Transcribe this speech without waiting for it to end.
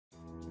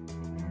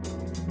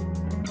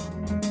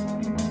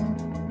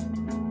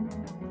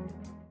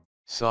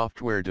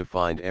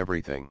Software-defined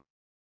everything.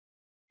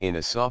 In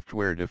a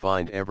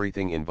software-defined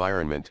everything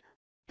environment,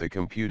 the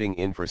computing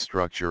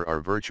infrastructure are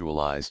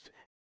virtualized,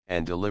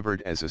 and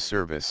delivered as a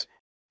service,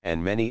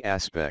 and many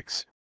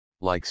aspects,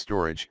 like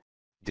storage,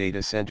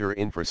 data center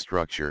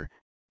infrastructure,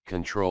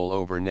 control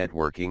over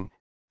networking,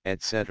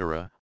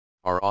 etc.,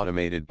 are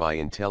automated by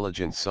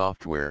intelligent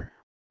software,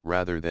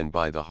 rather than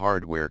by the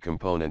hardware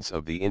components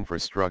of the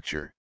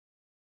infrastructure.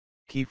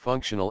 Key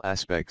functional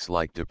aspects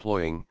like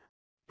deploying,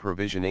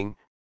 provisioning,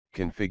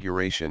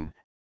 configuration,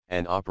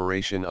 and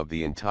operation of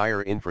the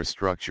entire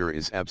infrastructure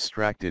is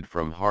abstracted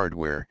from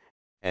hardware,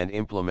 and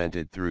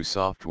implemented through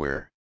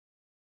software.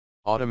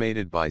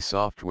 Automated by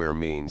software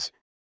means,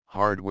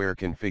 hardware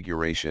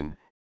configuration,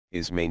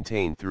 is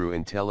maintained through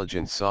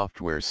intelligent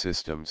software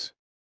systems.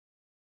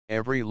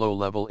 Every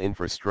low-level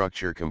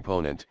infrastructure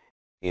component,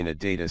 in a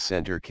data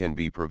center can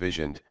be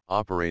provisioned,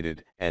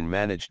 operated, and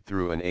managed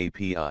through an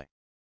API.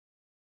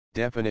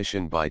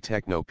 Definition by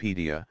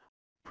Technopedia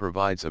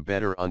provides a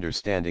better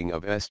understanding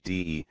of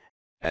SDE,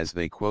 as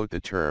they quote the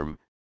term,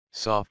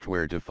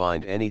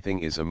 software-defined anything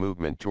is a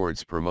movement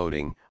towards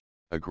promoting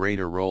a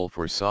greater role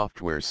for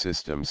software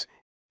systems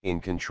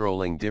in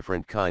controlling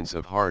different kinds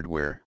of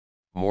hardware,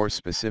 more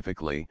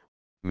specifically,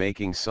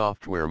 making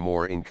software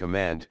more in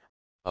command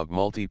of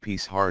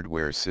multi-piece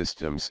hardware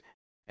systems,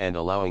 and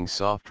allowing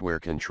software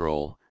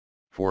control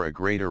for a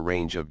greater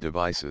range of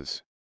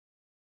devices.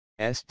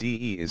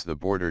 SDE is the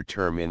border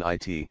term in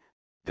IT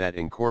that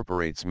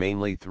incorporates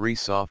mainly three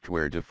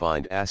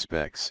software-defined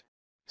aspects: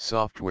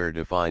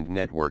 software-defined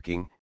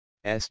networking,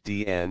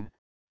 SDN,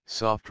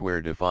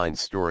 software-defined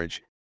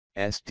storage,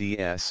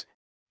 SDS,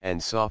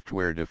 and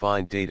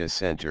software-defined data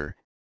center,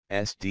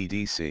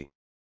 SDDC.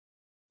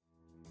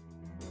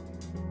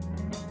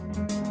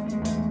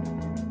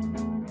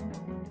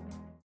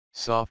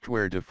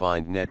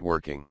 Software-defined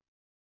networking.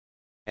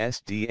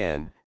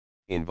 SDN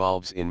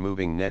involves in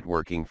moving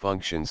networking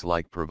functions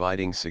like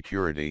providing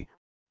security,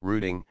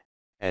 routing,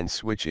 and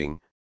switching,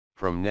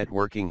 from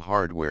networking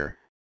hardware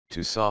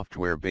to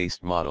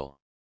software-based model.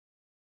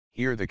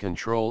 Here the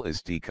control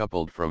is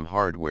decoupled from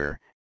hardware,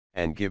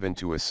 and given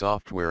to a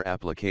software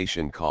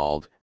application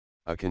called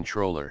a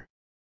controller.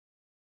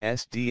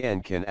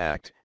 SDN can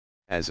act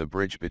as a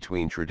bridge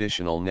between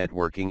traditional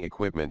networking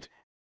equipment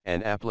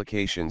and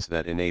applications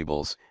that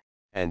enables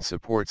and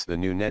supports the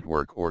new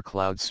network or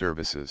cloud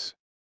services.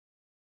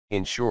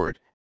 In short,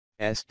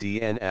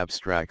 SDN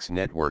abstracts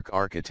network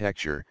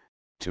architecture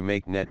to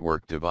make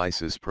network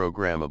devices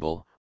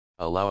programmable,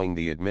 allowing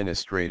the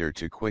administrator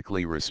to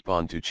quickly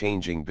respond to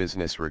changing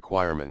business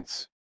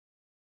requirements.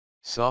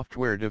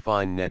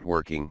 Software-defined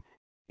networking,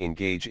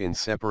 engage in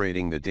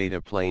separating the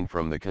data plane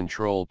from the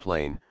control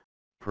plane,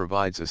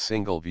 provides a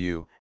single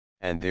view,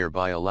 and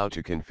thereby allow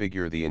to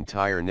configure the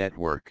entire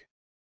network.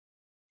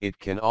 It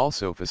can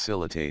also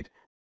facilitate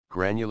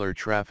granular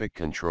traffic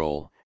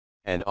control,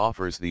 and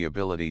offers the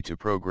ability to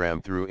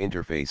program through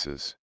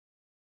interfaces.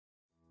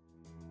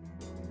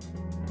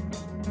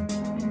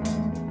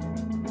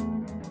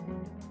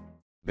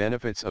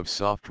 Benefits of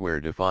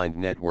software-defined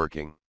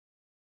networking.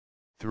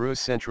 Through a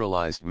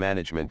centralized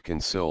management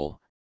console,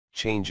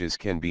 changes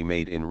can be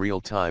made in real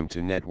time to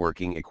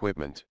networking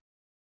equipment.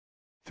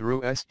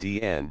 Through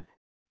SDN,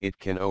 it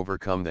can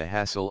overcome the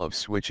hassle of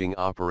switching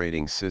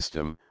operating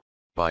system,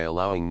 by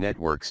allowing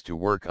networks to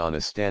work on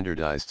a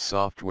standardized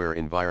software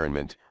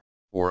environment,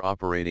 or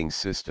operating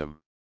system.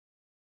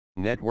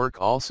 Network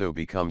also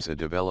becomes a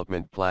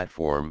development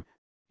platform,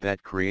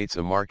 that creates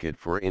a market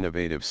for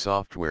innovative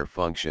software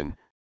function,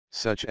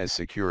 such as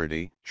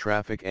security,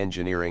 traffic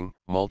engineering,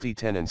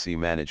 multi-tenancy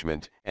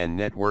management, and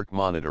network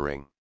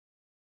monitoring.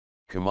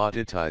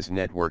 Commoditize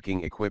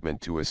networking equipment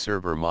to a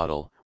server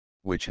model,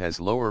 which has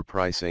lower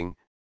pricing,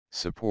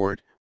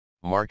 support,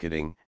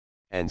 marketing,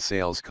 and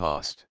sales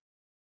cost.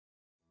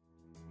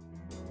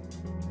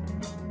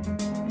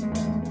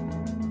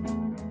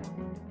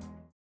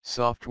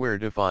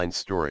 Software-defined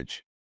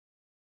storage.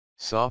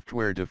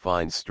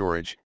 Software-defined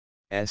storage,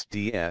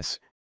 SDS,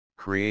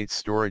 creates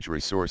storage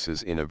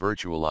resources in a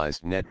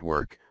virtualized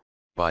network,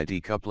 by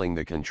decoupling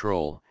the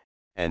control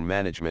and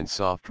management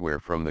software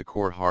from the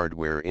core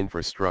hardware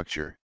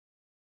infrastructure.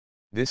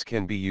 This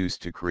can be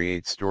used to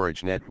create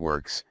storage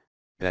networks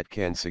that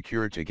can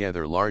secure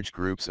together large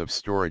groups of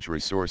storage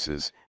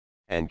resources,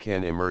 and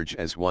can emerge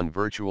as one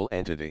virtual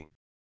entity.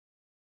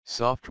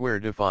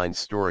 Software-defined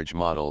storage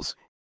models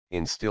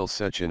instill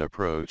such an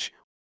approach,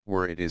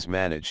 where it is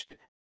managed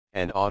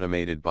and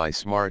automated by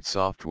smart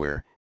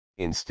software,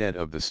 instead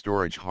of the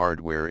storage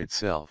hardware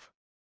itself.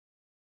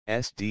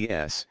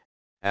 SDS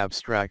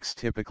abstracts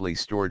typically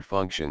stored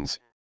functions,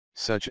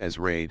 such as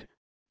RAID,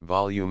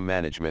 volume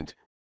management,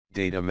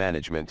 data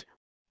management,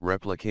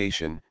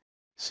 replication,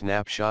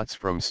 snapshots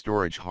from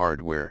storage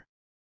hardware,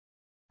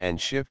 and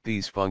shift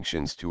these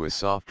functions to a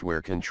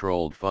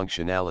software-controlled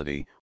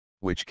functionality,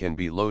 which can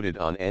be loaded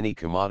on any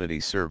commodity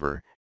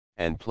server,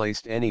 and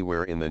placed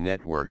anywhere in the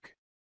network.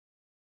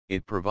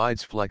 It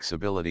provides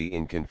flexibility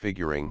in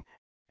configuring,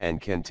 and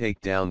can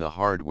take down the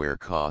hardware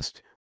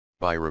cost,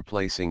 by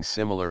replacing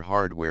similar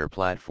hardware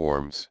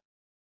platforms.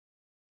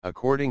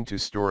 According to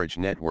Storage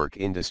Network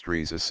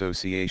Industries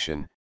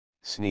Association,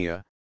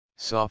 SNIA,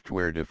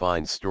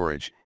 software-defined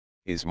storage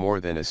is more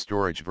than a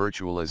storage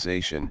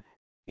virtualization,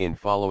 in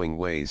following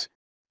ways.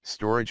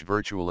 Storage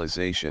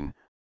virtualization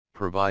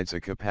provides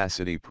a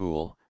capacity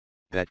pool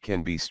that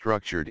can be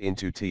structured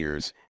into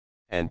tiers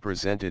and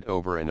presented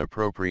over an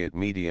appropriate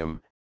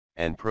medium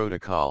and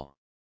protocol.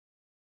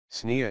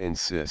 SNIA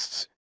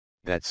insists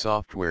that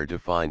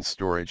software-defined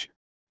storage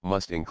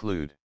must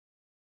include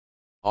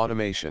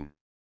automation,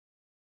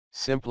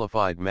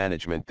 simplified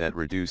management that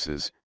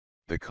reduces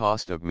the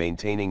cost of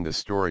maintaining the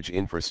storage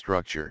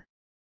infrastructure,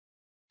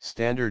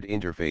 standard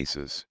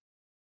interfaces,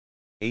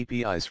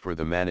 APIs for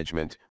the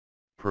management,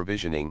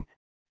 provisioning,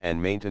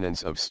 and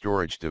maintenance of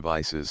storage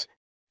devices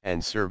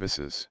and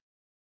services,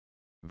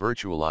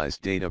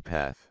 virtualized data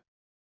path,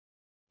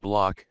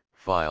 block,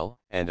 file,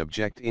 and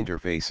object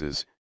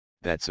interfaces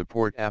that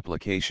support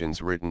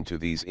applications written to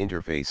these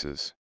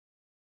interfaces,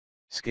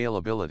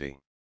 scalability,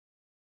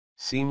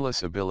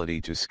 seamless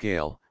ability to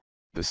scale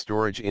the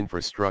storage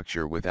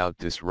infrastructure without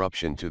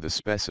disruption to the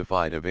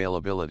specified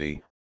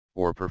availability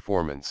or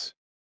performance,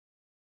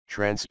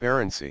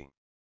 transparency,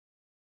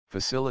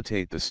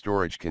 facilitate the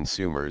storage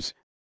consumers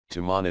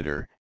to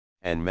monitor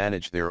and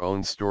manage their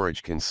own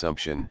storage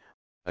consumption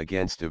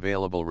against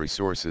available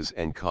resources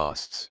and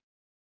costs.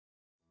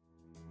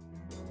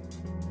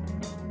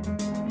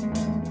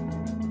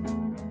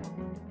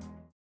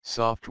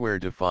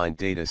 Software-defined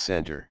data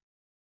center.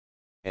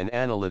 An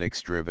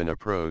analytics-driven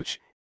approach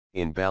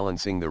in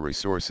balancing the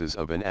resources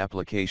of an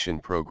application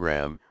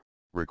program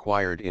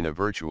required in a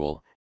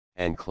virtual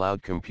and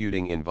cloud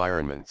computing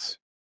environments.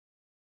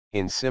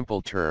 In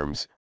simple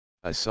terms,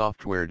 a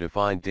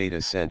software-defined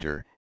data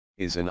center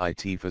is an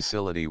IT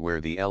facility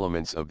where the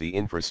elements of the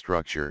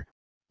infrastructure,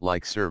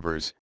 like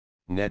servers,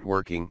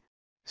 networking,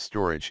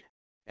 storage,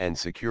 and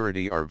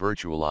security are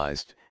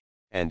virtualized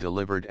and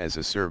delivered as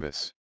a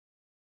service.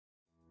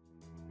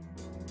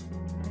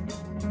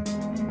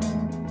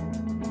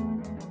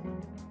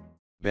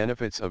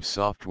 Benefits of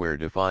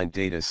software-defined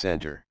data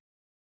center.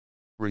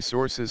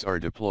 Resources are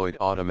deployed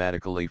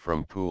automatically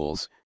from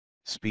pools,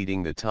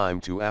 speeding the time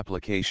to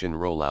application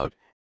rollout,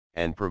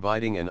 and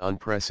providing an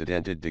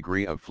unprecedented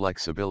degree of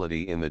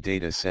flexibility in the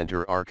data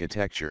center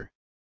architecture.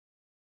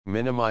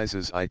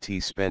 Minimizes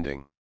IT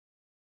spending.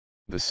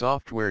 The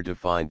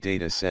software-defined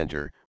data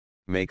center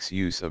makes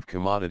use of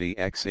commodity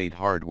X8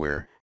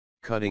 hardware,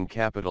 cutting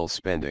capital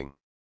spending.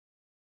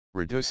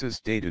 Reduces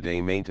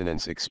day-to-day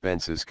maintenance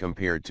expenses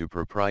compared to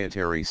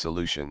proprietary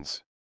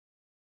solutions.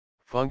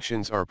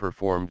 Functions are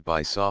performed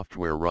by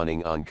software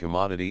running on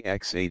commodity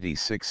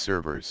x86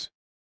 servers.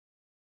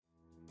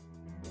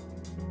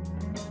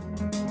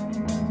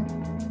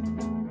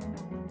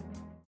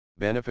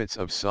 Benefits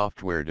of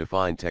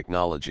software-defined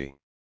technology.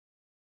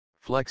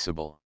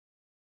 Flexible.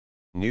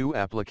 New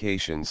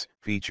applications,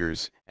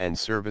 features, and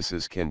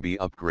services can be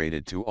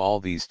upgraded to all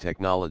these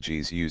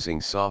technologies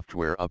using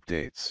software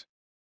updates.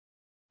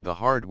 The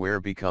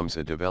hardware becomes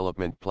a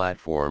development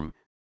platform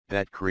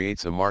that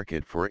creates a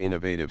market for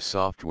innovative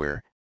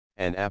software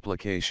and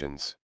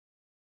applications.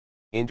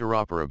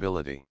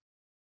 Interoperability.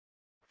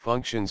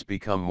 Functions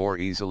become more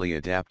easily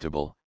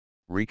adaptable,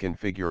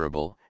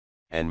 reconfigurable,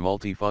 and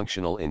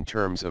multifunctional in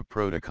terms of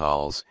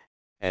protocols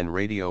and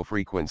radio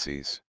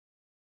frequencies.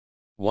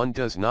 One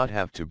does not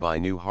have to buy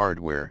new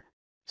hardware,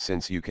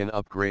 since you can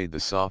upgrade the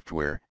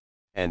software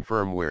and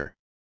firmware.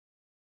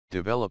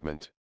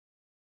 Development.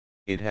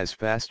 It has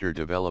faster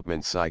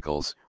development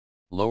cycles,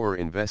 lower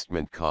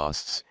investment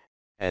costs,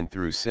 and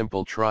through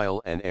simple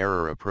trial and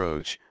error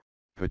approach,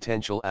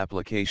 potential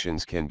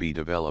applications can be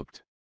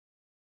developed.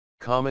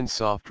 Common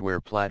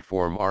software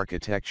platform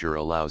architecture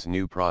allows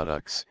new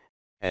products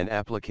and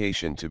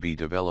application to be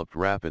developed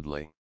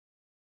rapidly.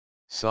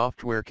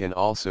 Software can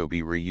also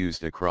be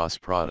reused across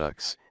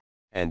products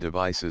and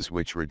devices,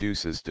 which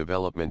reduces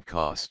development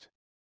cost.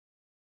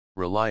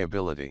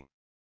 Reliability.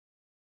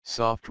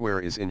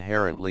 Software is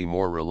inherently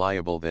more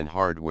reliable than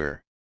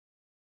hardware.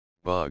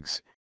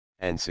 Bugs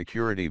and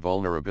security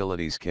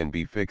vulnerabilities can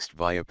be fixed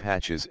via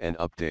patches and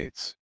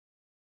updates.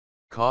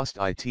 Cost.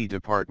 IT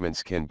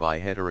departments can buy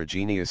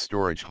heterogeneous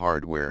storage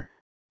hardware,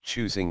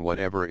 choosing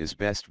whatever is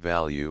best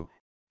value,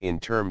 in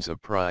terms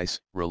of price,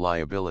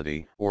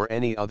 reliability, or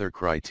any other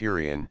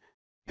criterion,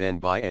 then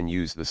buy and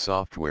use the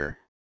software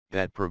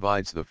that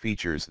provides the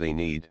features they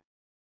need.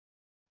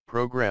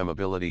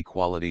 Programmability.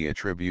 Quality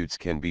attributes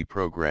can be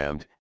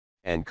programmed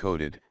and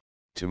coded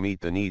to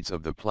meet the needs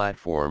of the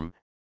platform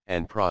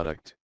and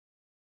product.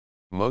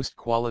 Most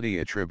quality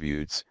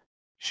attributes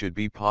should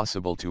be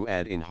possible to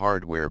add in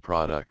hardware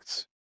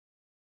products.